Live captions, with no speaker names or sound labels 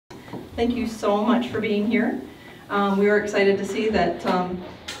Thank you so much for being here. We were excited to see that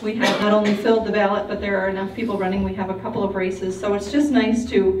we have not only filled the ballot, but there are enough people running. We have a couple of races, so it's just nice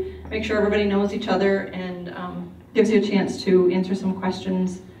to make sure everybody knows each other and gives you a chance to answer some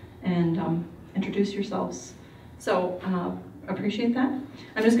questions and introduce yourselves. So appreciate that.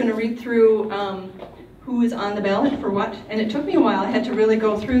 I'm just going to read through who is on the ballot for what, and it took me a while. I had to really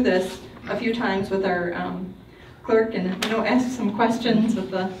go through this a few times with our clerk and ask some questions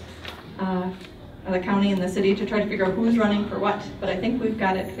with the county and the city to try to figure out who's running for what, but I think we've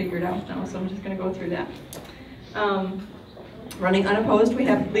got it figured out now, so I'm just going to go through that. Running unopposed, we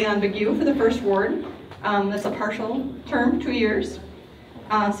have Leon Begue for the 1st Ward. That's a partial term, 2 years.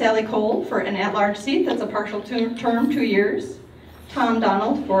 Sally Cole for an at-large seat, that's a partial term, 2 years. Tom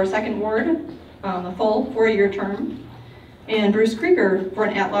Donald for 2nd Ward, a full 4-year term. And Bruce Krieger for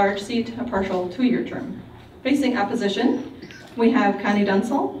an at-large seat, a partial 2-year term. Facing opposition, we have Connie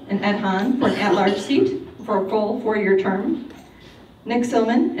Dunsel and Ed Hahn for an at-large seat for a full 4-year term. Nick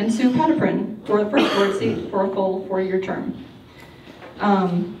Silman and Sue Petiprin for the 1st Ward seat for a full 4-year term.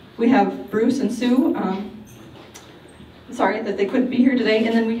 We have Bruce and Sue, sorry that they couldn't be here today,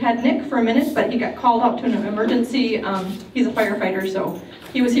 and then we had Nick for a minute, but he got called out to an emergency. He's a firefighter, so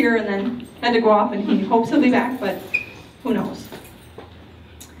he was here and then had to go off, and he hopes he'll be back, but who knows.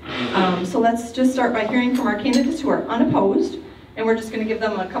 So let's just start by hearing from our candidates who are unopposed, and we're just going to give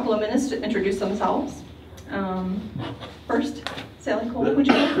them a couple of minutes to introduce themselves. First, Sally Cole, would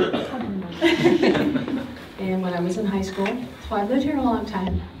you go? And when I was in high school, so I've lived here a long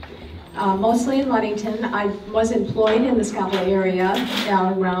time. Mostly in Ludington. I was employed in the Scottville area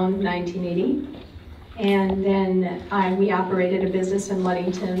around 1980. And then we operated a business in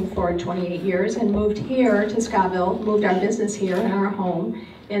Ludington for 28 years and moved here to Scottville, moved our business here in our home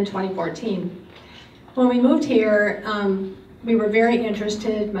in 2014. When we moved here, we were very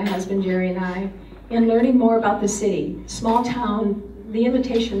interested, my husband Jerry and I, in learning more about the city. Small town, the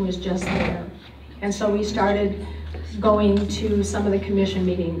invitation was just there. And so we started going to some of the commission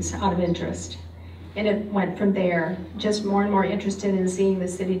meetings out of interest. And it went from there, just more and more interested in seeing the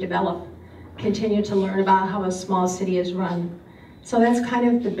city develop, continue to learn about how a small city is run. So that's kind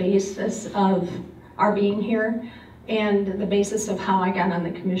of the basis of our being here and the basis of how I got on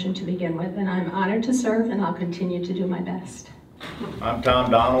the commission to begin with. And I'm honored to serve, and I'll continue to do my best. I'm Tom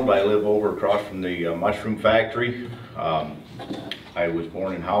Donald. I live over across from the mushroom factory. I was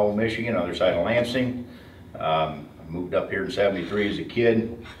born in Howell, Michigan, other side of Lansing. Moved up here in '73 as a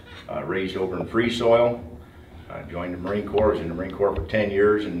kid, raised over in free soil. Joined the Marine Corps, was in the Marine Corps for 10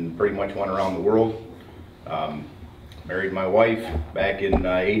 years and pretty much went around the world. Married my wife back in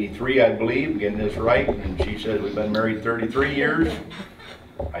 '83, I believe, getting this right, and she said we've been married 33 years.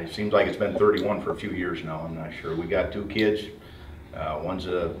 It seems like it's been 31 for a few years now, I'm not sure. We got 2 kids. One's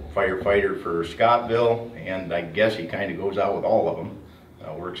a firefighter for Scottville, and I guess he kind of goes out with all of them.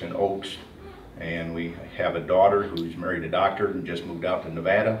 Works in Oaks. And we have a daughter who's married a doctor and just moved out to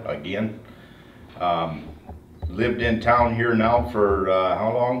Nevada again. Lived in town here now for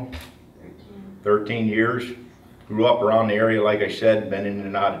how long? 13 years. Grew up around the area, like I said, been in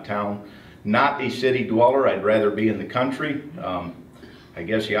and out of town. Not a city dweller, I'd rather be in the country. I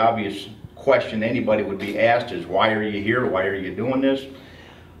guess the obvious question anybody would be asked is, why are you here? Why are you doing this?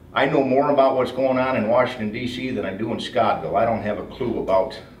 I know more about what's going on in Washington, D.C. than I do in Scottville. I don't have a clue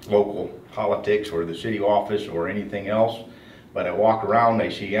about local politics or the city office or anything else, but I walk around, I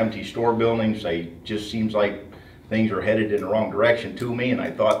see empty store buildings. It just seems like things are headed in the wrong direction to me, and I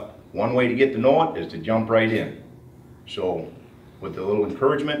thought one way to get to know it is to jump right in. So with a little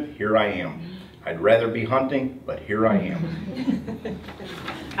encouragement, here I am. I'd rather be hunting, but here I am.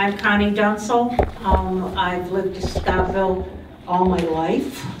 I'm Connie Dunsel. I've lived in Scottville all my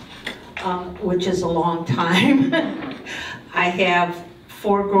life, which is a long time. I have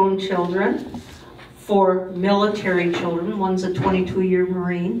 4 grown children, 4 military children. One's a 22-year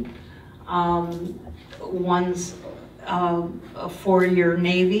Marine, one's a 4-year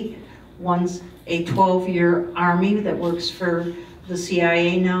Navy, one's a 12-year Army that works for the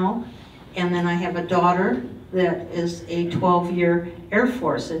CIA now, and then I have a daughter that is a 12-year Air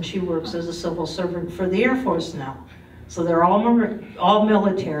Force, and she works as a civil servant for the Air Force now. So they're all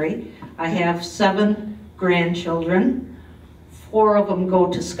military. I have 7 grandchildren. 4 of them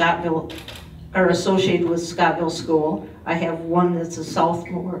go to Scottville, are associated with Scottville School. I have one that's a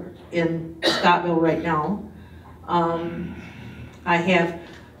sophomore in Scottville right now. I have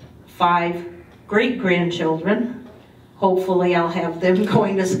 5 great-grandchildren. Hopefully I'll have them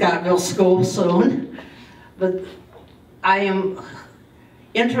going to Scottville School soon. But I am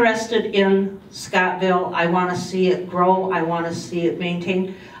interested in Scottville. I want to see it grow. I want to see it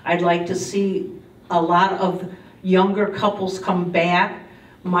maintained. I'd like to see a lot of younger couples come back.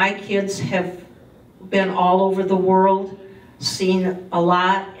 My kids have been all over the world, seen a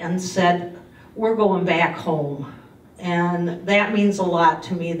lot, and said, we're going back home. And that means a lot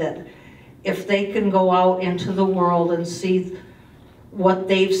to me, that if they can go out into the world and see what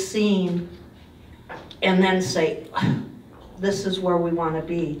they've seen and then say, this is where we want to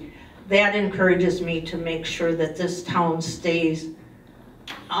be, that encourages me to make sure that this town stays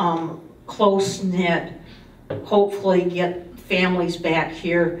close-knit, hopefully get families back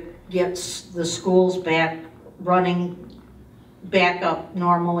here, get the schools back running back up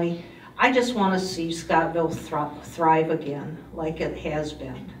normally. I just want to see Scottville thrive again like it has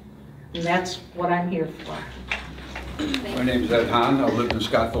been. And that's what I'm here for. My name's Ed Hahn. I've lived in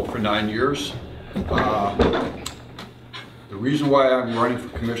Scottville for 9 years. The reason why I'm running for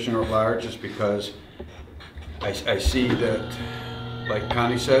commissioner at large is because I see that, like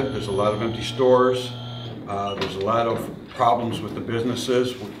Connie said, there's a lot of empty stores. There's a lot of problems with the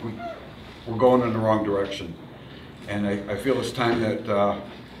businesses. We're going in the wrong direction. And I feel it's time that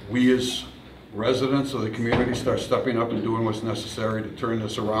we as residents of the community start stepping up and doing what's necessary to turn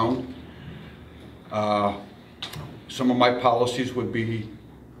this around. Some of my policies would be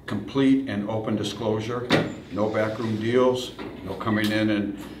complete and open disclosure, no backroom deals, no coming in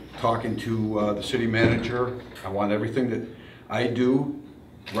and talking to the city manager. I want everything that I do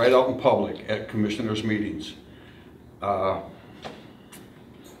right out in public at commissioners' meetings. I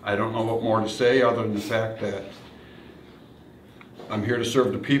don't know what more to say other than the fact that I'm here to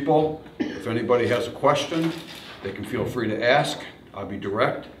serve the people. If anybody has a question, they can feel free to ask. I'll be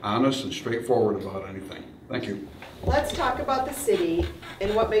direct, honest, and straightforward about anything. Thank you. Let's talk about the city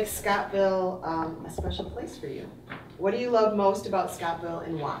and what makes Scottville a special place for you. What do you love most about Scottville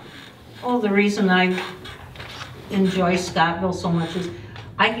and why? Oh, the reason I enjoy Scottville so much is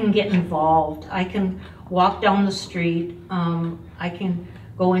I can get involved. I can walk down the street. I can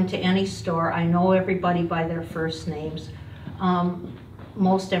go into any store. I know everybody by their first names.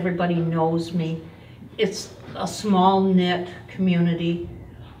 Most everybody knows me. It's a small knit community.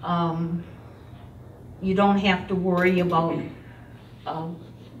 You don't have to worry about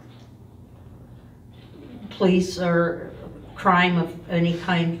police or crime of any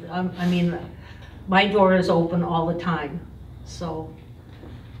kind. I mean, my door is open all the time. So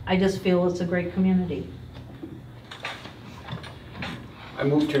I just feel it's a great community. I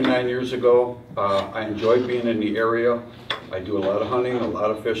moved here 9 years ago. I enjoyed being in the area. I do a lot of hunting, a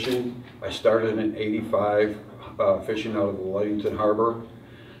lot of fishing. I started in '85 fishing out of the Ludington Harbor.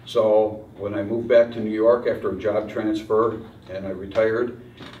 So when I moved back to New York after a job transfer and I retired,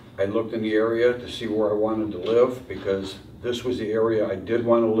 I looked in the area to see where I wanted to live because this was the area I did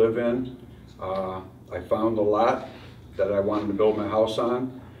want to live in. I found a lot that I wanted to build my house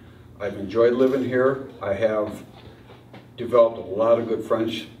on. I've enjoyed living here. I have developed a lot of good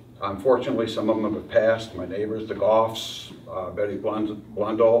friends. Unfortunately, some of them have passed. My neighbors, the Goffs, Betty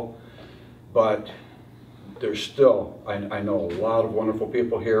Blundell, but there's still, I know a lot of wonderful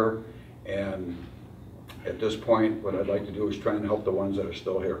people here, and at this point, what I'd like to do is try and help the ones that are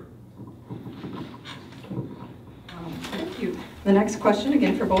still here. Thank you. The next question,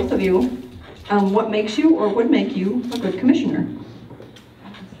 again for both of you, what makes you or would make you a good commissioner?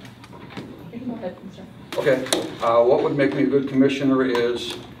 Okay, what would make me a good commissioner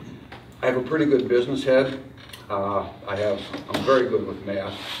is I have a pretty good business head. I'm very good with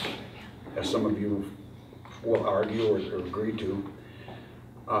math, as some of you will argue or agree to.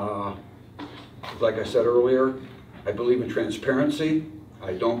 Like I said earlier, I believe in transparency.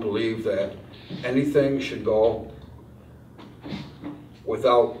 I don't believe that anything should go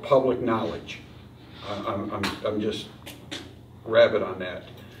without public knowledge. I'm just rabid on that.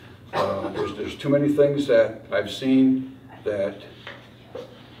 There's too many things that I've seen that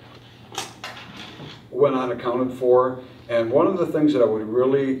went unaccounted for, and one of the things that I would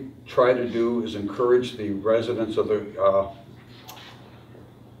really try to do is encourage the residents of the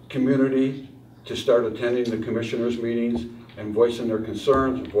community to start attending the commissioners' meetings and voicing their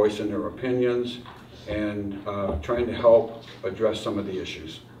concerns, voicing their opinions, and trying to help address some of the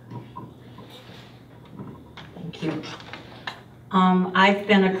issues. Thank you. I've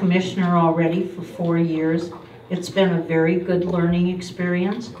been a commissioner already for 4 years. It's been a very good learning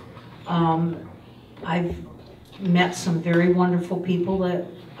experience. I've met some very wonderful people that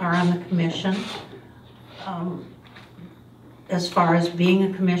are on the commission. As far as being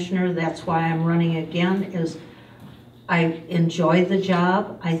a commissioner, that's why I'm running again, is I enjoy the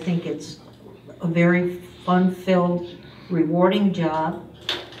job. I think it's a very fun-filled, rewarding job.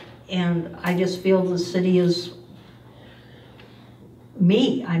 And I just feel the city is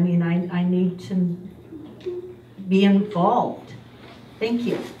me. I mean, I need to be involved. Thank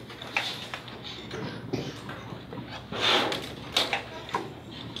you.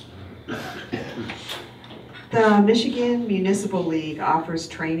 The Michigan Municipal League offers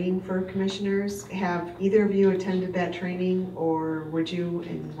training for commissioners. Have either of you attended that training, or would you,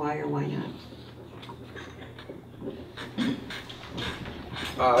 and why or why not?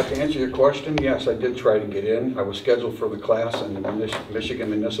 To answer your question, yes, I did try to get in. I was scheduled for the class, and the Michigan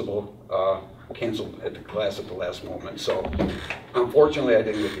Municipal canceled at the class at the last moment. So, unfortunately, I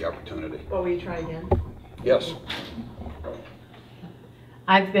didn't get the opportunity. Well, will you try again? Yes.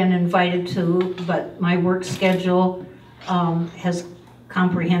 I've been invited to, but my work schedule has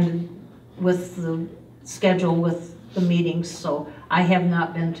comprehended with the schedule with the meetings, so I have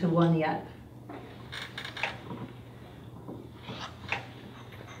not been to one yet.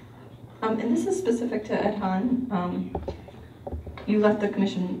 And this is specific to Ed Hahn. You left the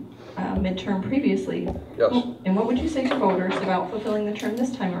commission midterm previously. Yes. And what would you say to voters about fulfilling the term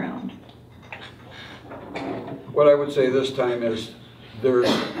this time around? What I would say this time is there's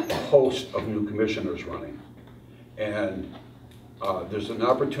a host of new commissioners running. And there's an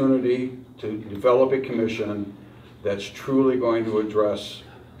opportunity to develop a commission that's truly going to address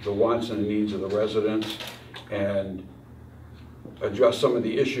the wants and the needs of the residents and address some of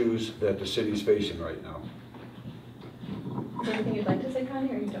the issues that the city's facing right now. Is there anything you'd like to say, Connie,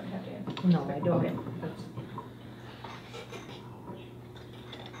 or you don't have to? No, I don't.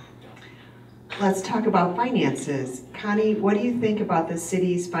 Let's talk about finances. Connie, what do you think about the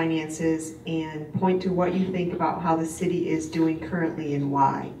city's finances, and point to what you think about how the city is doing currently and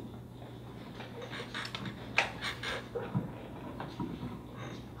why?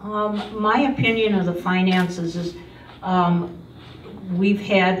 My opinion of the finances is we've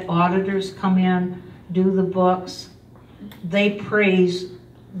had auditors come in, do the books. They praise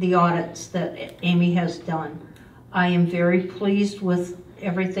the audits that Amy has done. I am very pleased with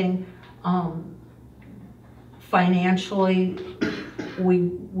everything. Financially,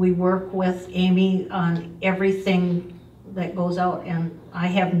 we work with Amy on everything that goes out, and I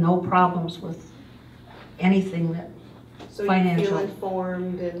have no problems with anything that So financial. you feel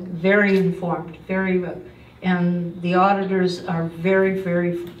informed and... Very informed, very, and the auditors are very,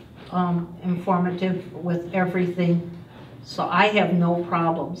 very informative with everything, so I have no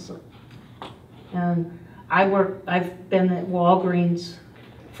problems. And I've been at Walgreens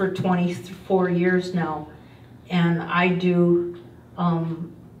for 24 years now, and I do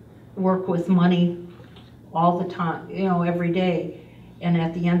work with money all the time, you know, every day. And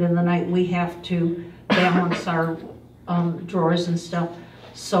at the end of the night, we have to balance our drawers and stuff.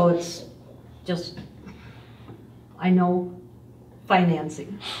 So it's just, I know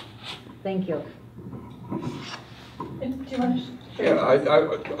financing. Thank you. Do you want to share?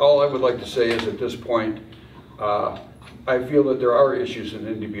 Yeah, all I would like to say is at this point, I feel that there are issues that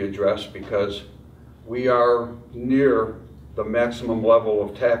need to be addressed because we are near the maximum level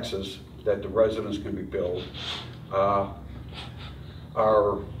of taxes that the residents can be billed.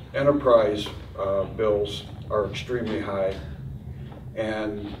 Our enterprise bills are extremely high,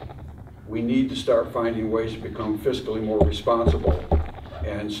 and we need to start finding ways to become fiscally more responsible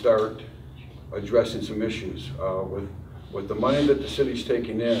and start addressing some issues. With the money that the city's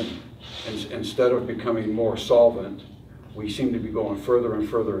taking in, instead of becoming more solvent, we seem to be going further and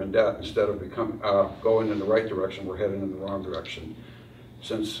further in debt instead of going in the right direction. We're heading in the wrong direction.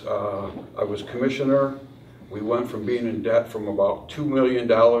 Since I was commissioner, we went from being in debt from about $2 million,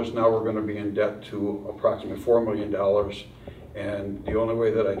 now we're going to be in debt to approximately $4 million. And the only way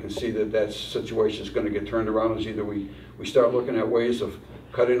that I can see that situation is going to get turned around is either we start looking at ways of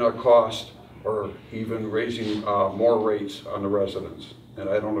cutting our costs or even raising more rates on the residents. And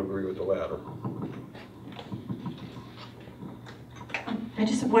I don't agree with the latter. I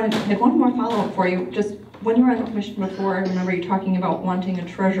just had one more follow-up for you. Just when you were on the commission before, I remember you talking about wanting a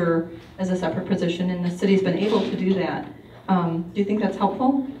treasurer as a separate position, and the city's been able to do that. Do you think that's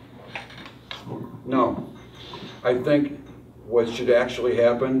helpful? No. I think what should actually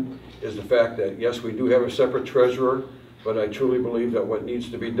happen is the fact that, yes, we do have a separate treasurer, but I truly believe that what needs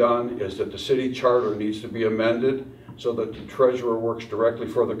to be done is that the city charter needs to be amended so that the treasurer works directly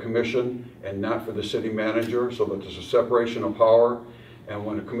for the commission and not for the city manager, so that there's a separation of power. And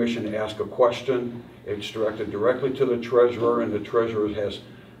when the commission asks a question, it's directed directly to the treasurer, and the treasurer has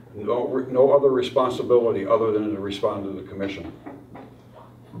no other responsibility other than to respond to the commission.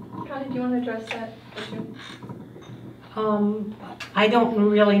 Connie, do you want to address that issue? I don't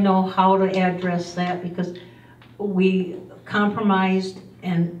really know how to address that because we compromised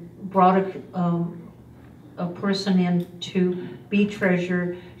and brought a person in to be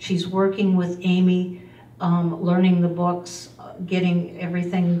treasurer. She's working with Amy, learning the books, getting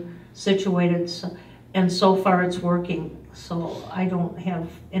everything situated, and so far it's working. So I don't have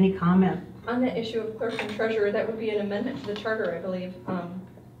any comment. On that issue of clerk and treasurer, that would be an amendment to the charter, I believe.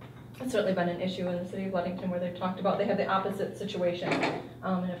 It's certainly been an issue in the city of Ludington where they've talked about, they have the opposite situation, and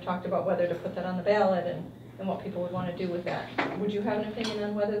have talked about whether to put that on the ballot and what people would want to do with that. Would you have an opinion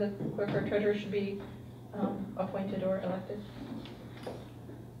on whether the clerk or treasurer should be appointed or elected?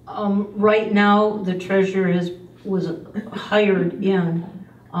 Right now, the treasurer was hired in,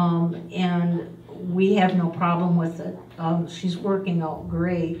 and we have no problem with it. She's working out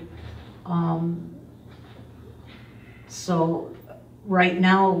great. So right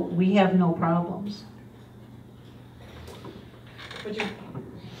now, we have no problems. Would you?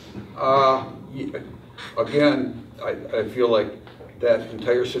 Again, I feel like that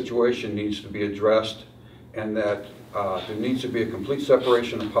entire situation needs to be addressed, and that there needs to be a complete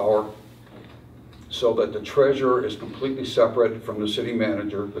separation of power so that the treasurer is completely separate from the city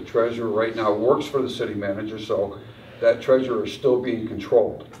manager. The treasurer right now works for the city manager, so that treasurer is still being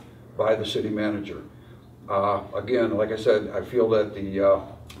controlled by the city manager. Again, like I said, I feel that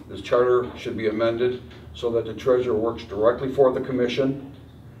this charter should be amended so that the treasurer works directly for the commission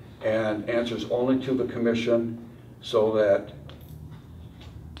and answers only to the commission, so that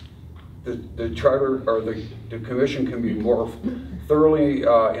the charter or the commission can be more thoroughly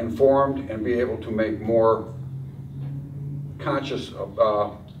informed and be able to make more conscious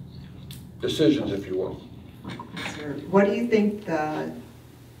decisions, if you will. What do you think the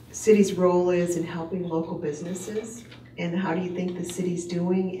city's role is in helping local businesses? And how do you think the city's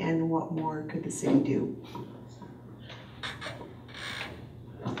doing, and what more could the city do?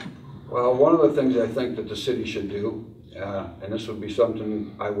 Well, one of the things I think that the city should do, and this would be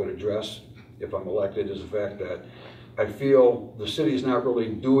something I would address if I'm elected, is the fact that I feel the city's not really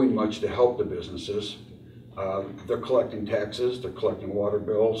doing much to help the businesses. They're collecting taxes, they're collecting water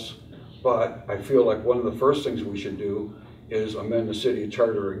bills, but I feel like one of the first things we should do is amend the city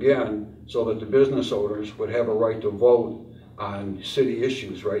charter again so that the business owners would have a right to vote on city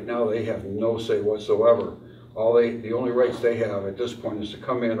issues. Right now, they have no say whatsoever. The only rights they have at this point is to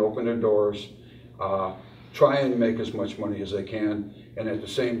come in, open their doors, try and make as much money as they can, and at the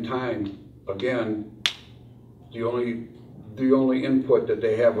same time, again, the only input that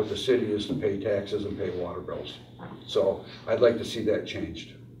they have with the city is to pay taxes and pay water bills. So I'd like to see that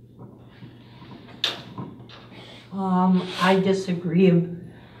changed. I disagree.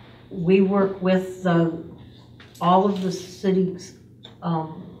 We work with all of the city's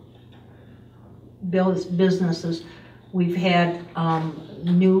businesses. We've had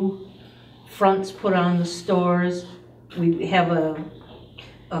new fronts put on the stores. We have a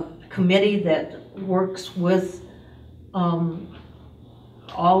committee that works with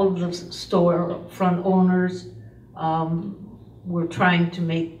all of the store front owners. We're trying to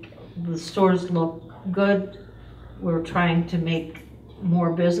make the stores look good. We're trying to make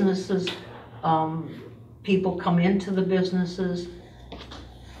more businesses. People come into the businesses.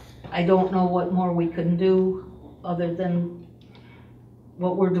 I don't know what more we can do other than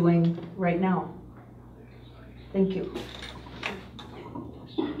what we're doing right now. Thank you.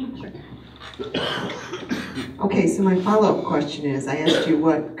 Okay, so my follow-up question is, I asked you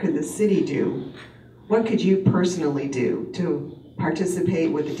what could the city do? What could you personally do to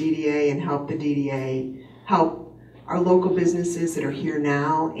participate with the DDA and help the DDA help our local businesses that are here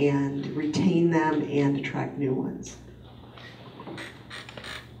now and retain them and attract new ones?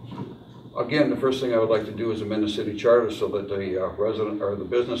 Again, the first thing I would like to do is amend the city charter so that the resident or the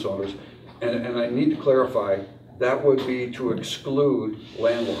business owners, and I need to clarify, that would be to exclude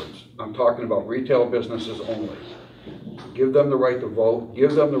landlords. I'm talking about retail businesses only. Give them the right to vote,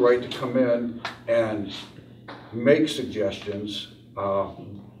 give them the right to come in and make suggestions,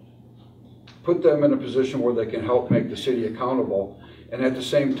 put them in a position where they can help make the city accountable, and at the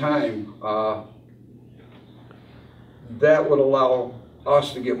same time, that would allow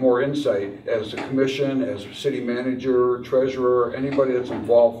us to get more insight as the commission, as city manager, treasurer, anybody that's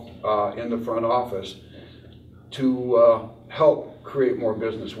involved in the front office to help create more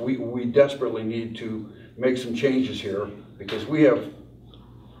business. We desperately need to make some changes here because we have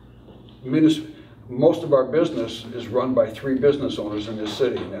most of our business is run by 3 business owners in this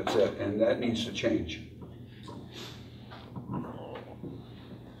city, and that's it, and that needs to change.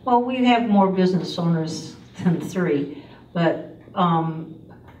 Well, we have more business owners than 3, but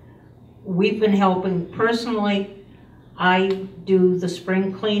we've been helping personally. I do the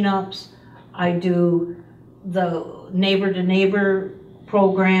spring cleanups. I do the neighbor to neighbor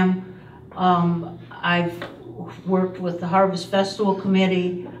program. I've worked with the Harvest Festival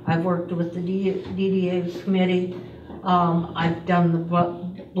Committee, I've worked with the DDA Committee, I've done the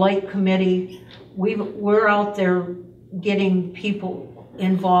Blight Committee. We're out there getting people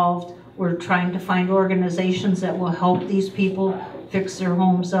involved. We're trying to find organizations that will help these people fix their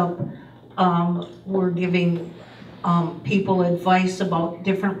homes up. We're giving people advice about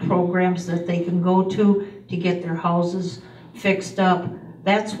different programs that they can go to get their houses fixed up.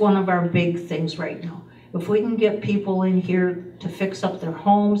 That's one of our big things right now. If we can get people in here to fix up their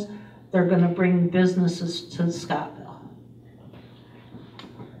homes, they're going to bring businesses to Scottville.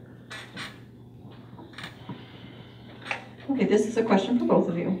 Okay, this is a question for both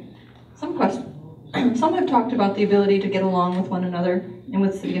of you. Some have talked about the ability to get along with one another and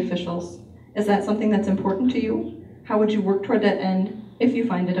with city officials. Is that something that's important to you? How would you work toward that end if you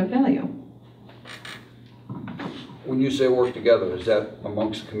find it of value? When you say work together, is that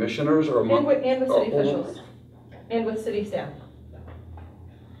amongst commissioners or among? And with city officials. And with city staff.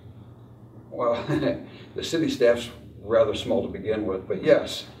 Well, the city staff's rather small to begin with, but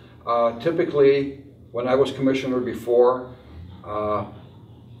yes. Typically, when I was commissioner before,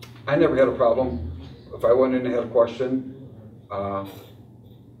 I never had a problem. If I went in and had a question,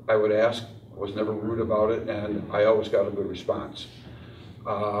 I would ask. I was never rude about it, and I always got a good response.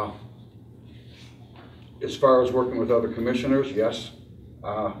 As far as working with other commissioners, yes.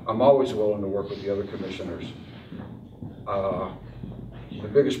 I'm always willing to work with the other commissioners. The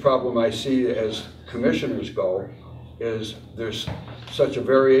biggest problem I see as commissioners go is there's such a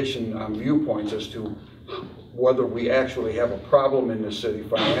variation on viewpoints as to whether we actually have a problem in the city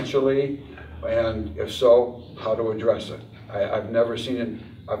financially, and if so, how to address it. I've never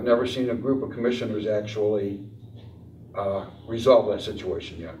seen a group of commissioners actually resolve that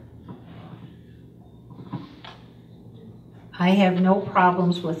situation yet. I have no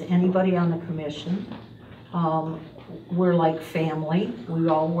problems with anybody on the commission. We're like family. We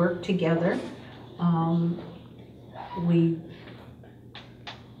all work together. We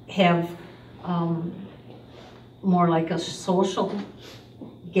have more like a social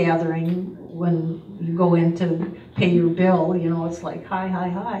gathering when you go in to pay your bill. You know, it's like hi, hi,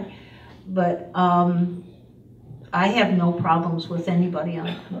 hi. But I have no problems with anybody on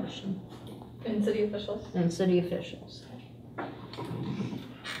the commission. And city officials? And city officials.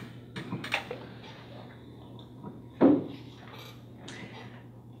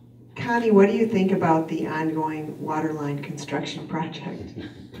 Connie, what do you think about the ongoing water line construction project?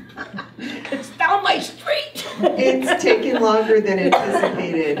 It's down my street! It's taken longer than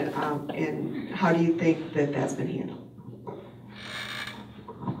anticipated, and how do you think that that's been handled?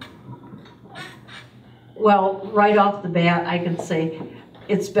 Well, right off the bat, I can say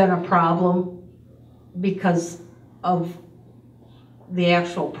it's been a problem because of the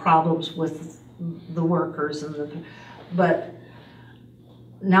actual problems with the workers and but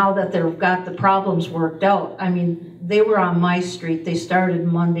now that they've got the problems worked out, I mean, they were on my street, they started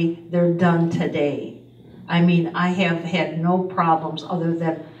Monday, they're done today. I mean, I have had no problems other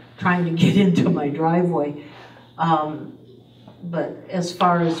than trying to get into my driveway. But as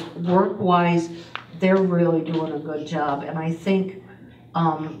far as work-wise, they're really doing a good job. And I think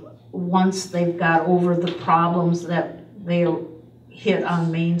once they've got over the problems that they hit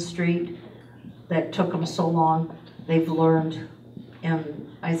on Main Street that took them so long, they've learned. And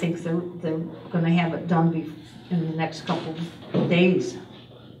I think they're going to have it done in the next couple of days.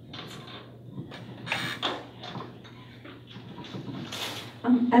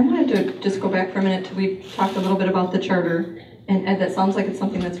 I wanted to just go back for a minute. We talked a little bit about the charter, and Ed, that sounds like it's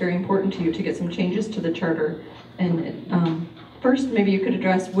something that's very important to you to get some changes to the charter. And first, maybe you could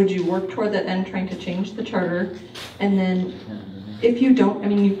address, would you work toward that end, trying to change the charter? And then if you don't, I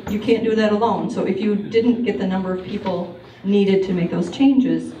mean, you can't do that alone. So if you didn't get the number of people needed to make those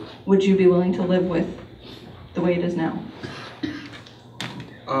changes, would you be willing to live with the way it is now?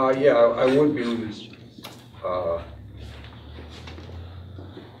 Yeah, I would be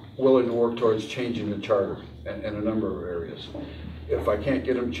willing to work towards changing the charter in a number of areas. If I can't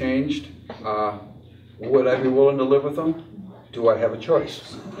get them changed, would I be willing to live with them? Do I have a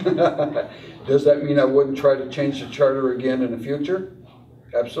choice? Does that mean I wouldn't try to change the charter again in the future?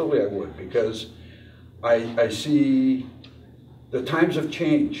 Absolutely I would, because I see the times have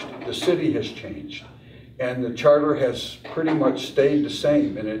changed, the city has changed, and the charter has pretty much stayed the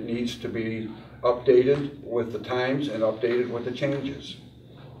same, and it needs to be updated with the times and updated with the changes.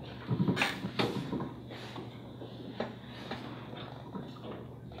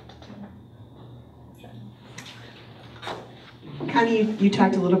 Connie, you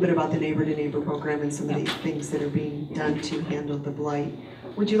talked a little bit about the neighbor-to-neighbor program and some of these things that are being done to handle the blight.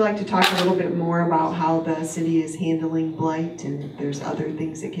 Would you like to talk a little bit more about how the city is handling blight and if there's other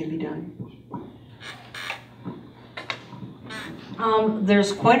things that can be done?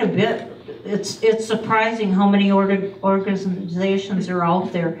 There's quite a bit. It's surprising how many organizations are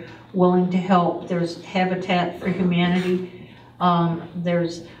out there willing to help. There's Habitat for Humanity.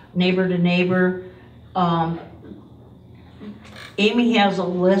 There's Neighbor to Neighbor. Amy has a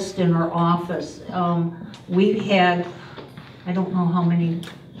list in her office. We've had, I don't know how many,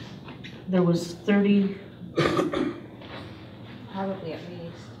 there was 30. Probably at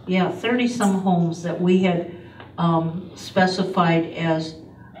least. Yeah, 30 some homes that we had specified as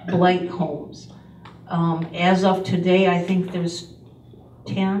blight homes. As of today, I think there's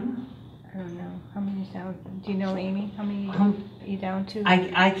 10. I don't know. How many down? Do you know, Amy? How many are you down to?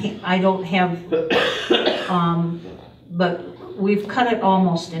 I can't, I don't have, but we've cut it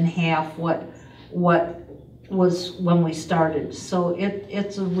almost in half what was when we started. So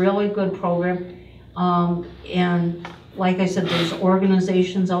it's a really good program. And like I said, there's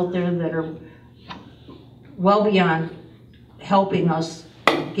organizations out there that are well beyond helping us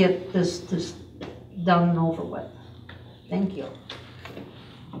get this done and over with. Thank you.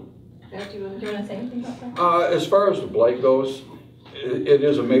 Do you want to say anything about that? As far as the blight goes, it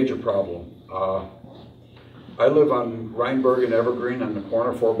is a major problem. I live on Rheinberg and Evergreen on the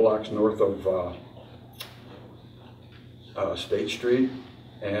corner, 4 blocks north of State Street,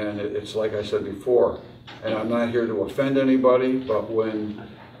 and it's like I said before, and I'm not here to offend anybody, but when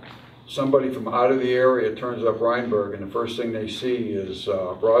somebody from out of the area turns up Rheinberg and the first thing they see is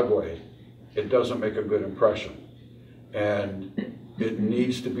Broadway, it doesn't make a good impression, and it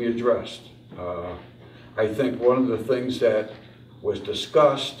needs to be addressed. I think one of the things that was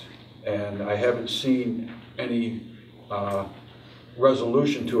discussed, and I haven't seen any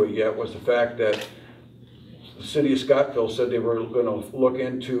resolution to it yet, was the fact that the city of Scottville said they were going to look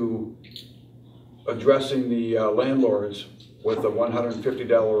into addressing the landlords with a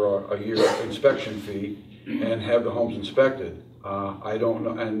 $150 a year inspection fee and have the homes inspected. I don't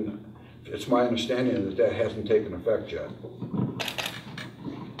know, and it's my understanding that that hasn't taken effect yet.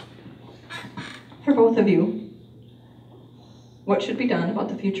 For both of you, what should be done about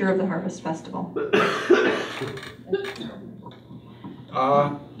the future of the Harvest Festival?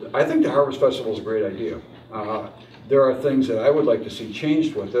 I think the Harvest Festival is a great idea. There are things that I would like to see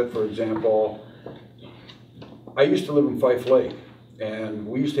changed with it. For example, I used to live in Fife Lake, and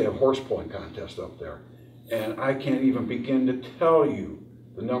we used to have horse pulling contests up there. And I can't even begin to tell you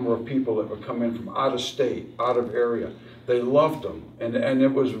the number of people that would come in from out of state, out of area. They loved them, and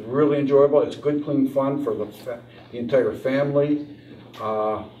it was really enjoyable. It's good, clean fun for the entire family.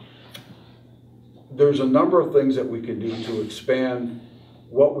 There's a number of things that we could do to expand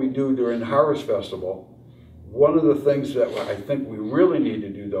what we do during the Harvest Festival. One of the things that I think we really need to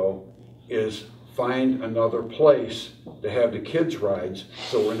do, though, is find another place to have the kids' rides,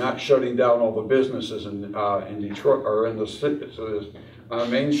 so we're not shutting down all the businesses in Detroit or in the city, on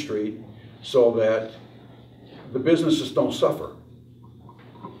Main Street, so that the businesses don't suffer.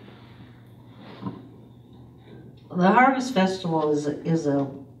 The Harvest Festival is a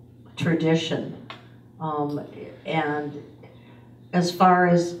tradition, and as far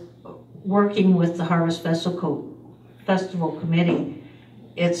as working with the Harvest Festival Committee,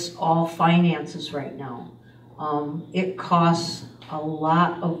 it's all finances right now. It costs a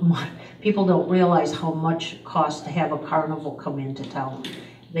lot of money. People don't realize how much it costs to have a carnival come into town.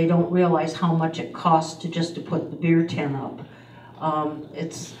 They don't realize how much it costs to put the beer tent up.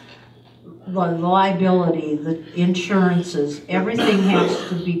 It's the liability, the insurances, everything has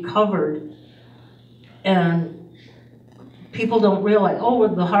to be covered, and people don't realize, oh,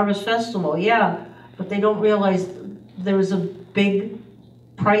 the Harvest Festival, yeah, but they don't realize there's a big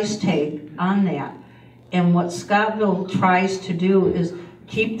price tag on that. And what Scottville tries to do is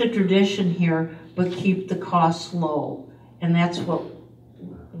keep the tradition here, but keep the costs low. And that's what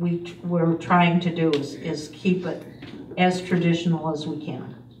we're trying to do, is keep it as traditional as we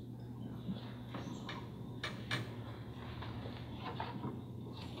can.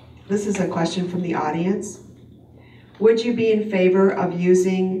 This is a question from the audience. Would you be in favor of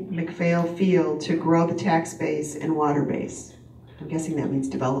using McPhail Field to grow the tax base and water base? I'm guessing that means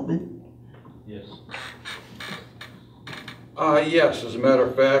development. Yes. Yes, as a matter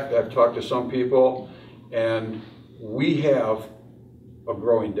of fact, I've talked to some people, and we have a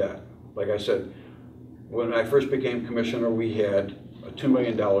growing debt. Like I said, when I first became commissioner, we had a $2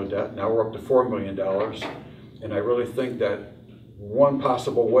 million debt. Now we're up to $4 million. And I really think that one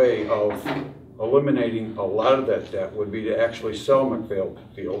possible way of eliminating a lot of that debt would be to actually sell McPhail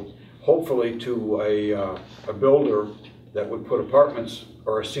Field, hopefully to a builder that would put apartments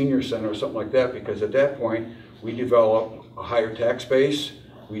or a senior center or something like that, because at that point, we develop a higher tax base,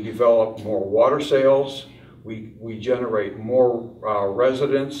 we develop more water sales, we generate more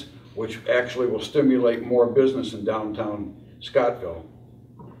residents, which actually will stimulate more business in downtown Scottville.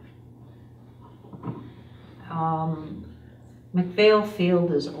 McPhail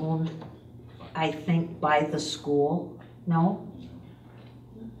Field is owned, I think, by the school. No?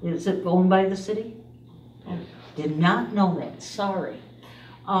 Is it owned by the city? Did not know that, sorry.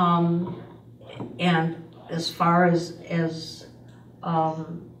 And as far as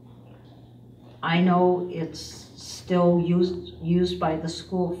I know, it's still used by the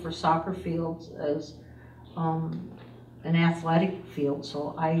school for soccer fields as an athletic field,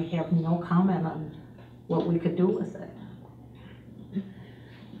 so I have no comment on what we could do with it.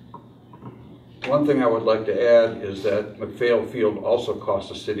 One thing I would like to add is that McPhail Field also costs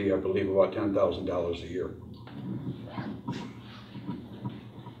the city, I believe, about $10,000 a year.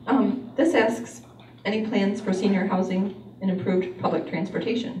 This asks, any plans for senior housing and improved public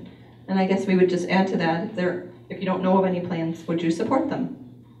transportation? And I guess we would just add to that, if you don't know of any plans, would you support them?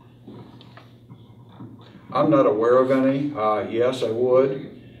 I'm not aware of any. Yes, I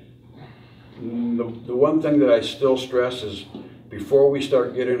would. The one thing that I still stress is before we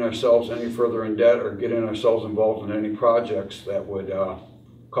start getting ourselves any further in debt or getting ourselves involved in any projects that would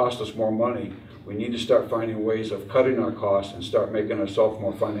cost us more money, we need to start finding ways of cutting our costs and start making ourselves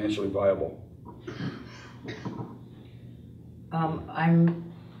more financially viable. I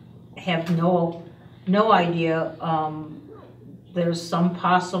have no idea. There's some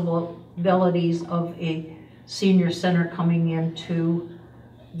possibilities of a senior center coming into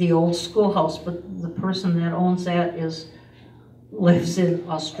the old schoolhouse, but the person that owns that lives in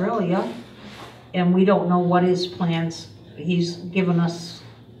Australia, and we don't know what his plans. He's given us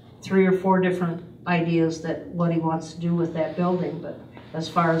 3 or 4 different ideas that what he wants to do with that building, but as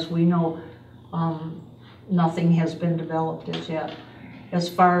far as we know, nothing has been developed as yet. As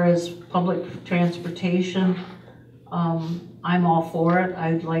far as public transportation, I'm all for it.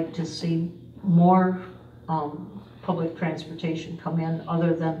 I'd like to see more public transportation come in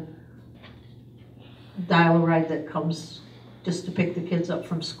other than dial-a-ride that comes just to pick the kids up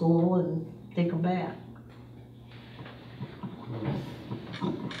from school and take them back.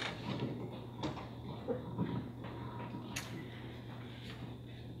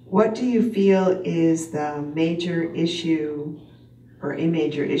 What do you feel is the major issue or a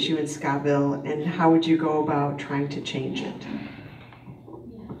major issue in Scottville, and how would you go about trying to change it?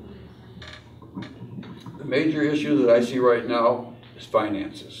 The major issue that I see right now is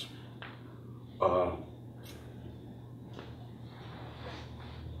finances.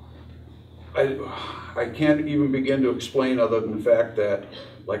 I can't even begin to explain other than the fact that,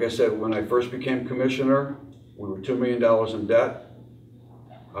 like I said, when I first became commissioner, we were $2 million in debt.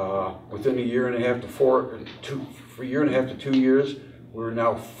 Within a year and a half to 2 years, we're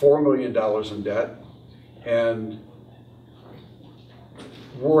now $4 million in debt, and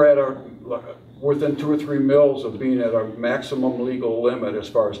we're within 2 or 3 mills of being at our maximum legal limit as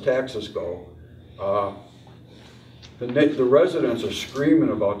far as taxes go. The residents are screaming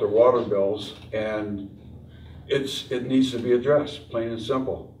about their water bills, and it needs to be addressed, plain and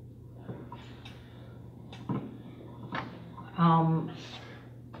simple.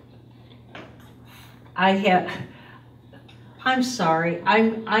 I'm sorry,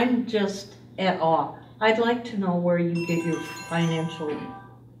 I'm just at awe. I'd like to know where you get your financial.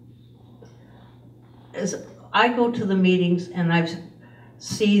 As I go to the meetings and I've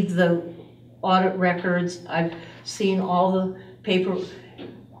seen the audit records, I've seen all the paper,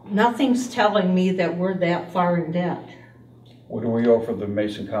 nothing's telling me that we're that far in debt. What do we owe for the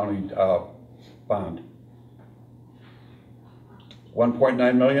Mason County bond?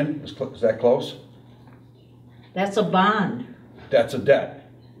 1.9 million, is that close? That's a bond. That's a debt.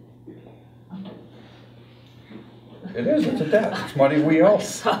 It is, it's a debt. It's money we owe.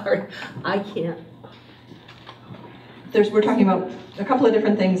 Sorry, I can't. We're talking about a couple of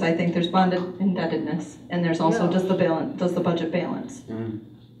different things. I think there's bonded indebtedness, and there's also does the budget balance. Mm.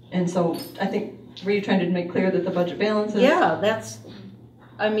 And so I think, were you trying to make clear that the budget balance is? Yeah,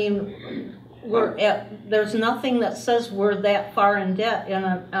 I mean, there's nothing that says we're that far in debt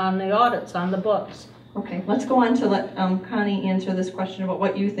on the audits, on the books. Okay, let's go on to let Connie answer this question about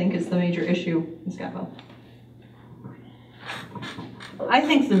what you think is the major issue in Scottville. I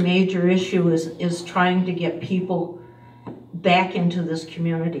think the major issue is trying to get people back into this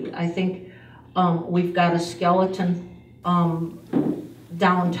community. I think we've got a skeleton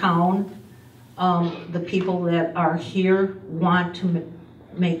downtown. The people that are here want to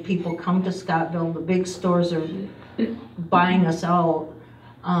make people come to Scottville. The big stores buying us out.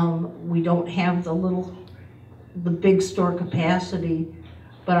 We don't have the big store capacity,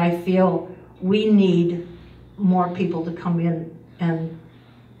 but I feel we need more people to come in and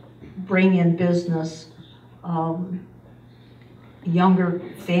bring in business, younger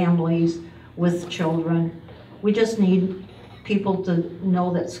families with children. We just need people to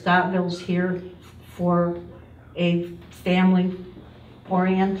know that Scottville's here for a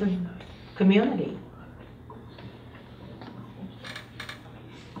family-oriented community.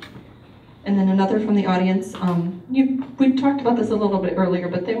 And then another from the audience, we talked about this a little bit earlier,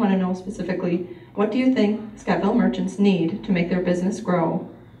 but they want to know specifically, what do you think Scottville merchants need to make their business grow,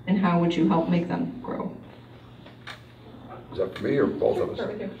 and how would you help make them grow? Is that for me or both of us?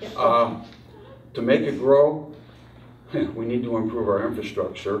 Start with you. Yeah. To make it grow, we need to improve our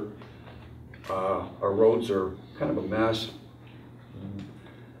infrastructure. Our roads are kind of a mess.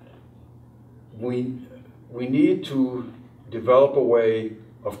 We need to develop a way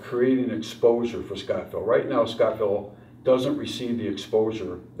of creating exposure for Scottville. Right now, Scottville doesn't receive the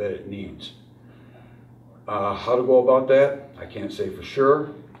exposure that it needs. How to go about that, I can't say for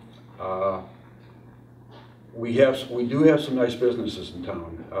sure. We do have some nice businesses in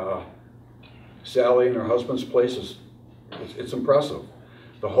town. Sally and her husband's place it's impressive.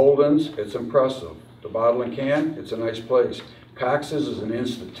 The Holden's, it's impressive. The Bottle and Can, it's a nice place. Cox's is an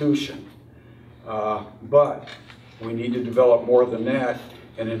institution. But we need to develop more than that,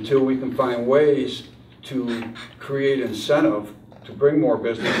 and until we can find ways to create incentive to bring more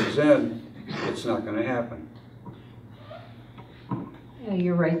businesses in, it's not going to happen. Yeah,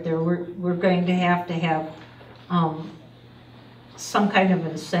 you're right there. We're going to have some kind of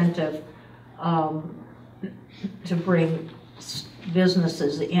incentive to bring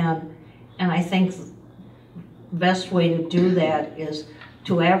businesses in, and I think the best way to do that is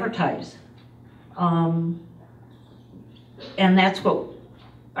to advertise. And that's what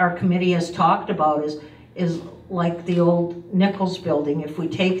our committee has talked about, is like the old Nichols building. If we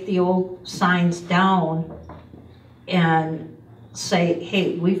take the old signs down and say,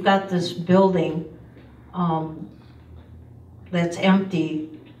 hey, we've got this building that's empty,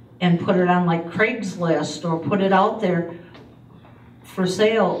 and put it on like Craigslist or put it out there for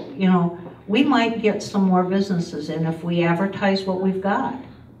sale, you know, we might get some more businesses in if we advertise what we've got.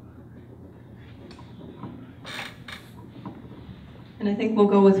 And I think we'll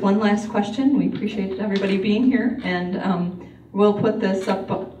go with one last question. We appreciate everybody being here, and we'll put this up.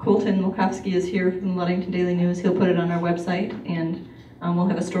 Colton Mokofsky is here from the Ludington Daily News. He'll put it on our website, and we'll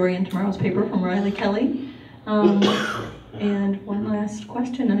have a story in tomorrow's paper from Riley Kelly. And one last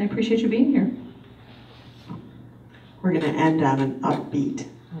question, and I appreciate you being here. We're going to end on an upbeat,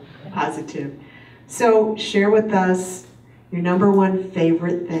 positive. So share with us your #1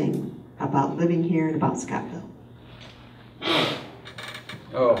 favorite thing about living here and about Scottville.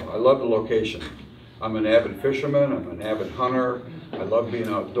 Oh, I love the location. I'm an avid fisherman, I'm an avid hunter, I love being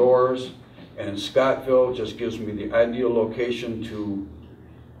outdoors, and Scottville just gives me the ideal location to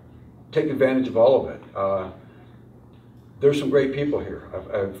take advantage of all of it. There's some great people here.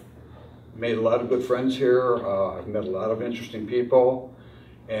 I've made a lot of good friends here, I've met a lot of interesting people,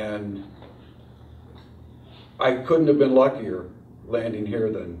 and I couldn't have been luckier landing here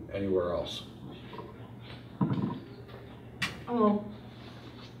than anywhere else. Oh,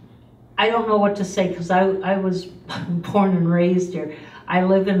 I don't know what to say, because I was born and raised here. I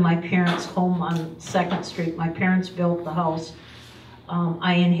live in my parents' home on 2nd Street. My parents built the house.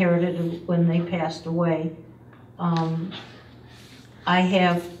 I inherited it when they passed away. I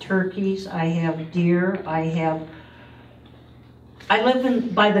have turkeys, I have deer, I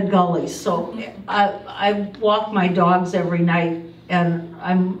live by the gully, so I walk my dogs every night, and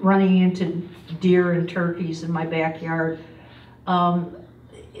I'm running into deer and turkeys in my backyard.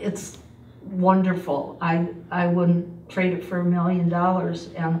 It's wonderful. I wouldn't trade it for $1 million.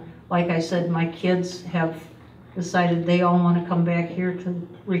 And like I said, my kids have decided they all want to come back here to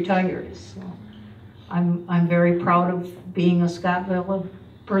retire. So I'm very proud of being a Scottville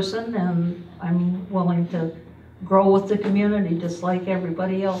person, and I'm willing to grow with the community just like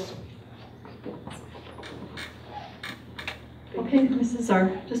everybody else. Okay, this is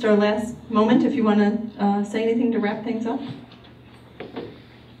just our last moment. If you want to say anything to wrap things up.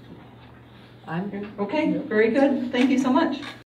 I'm Okay, very good. Thank you so much.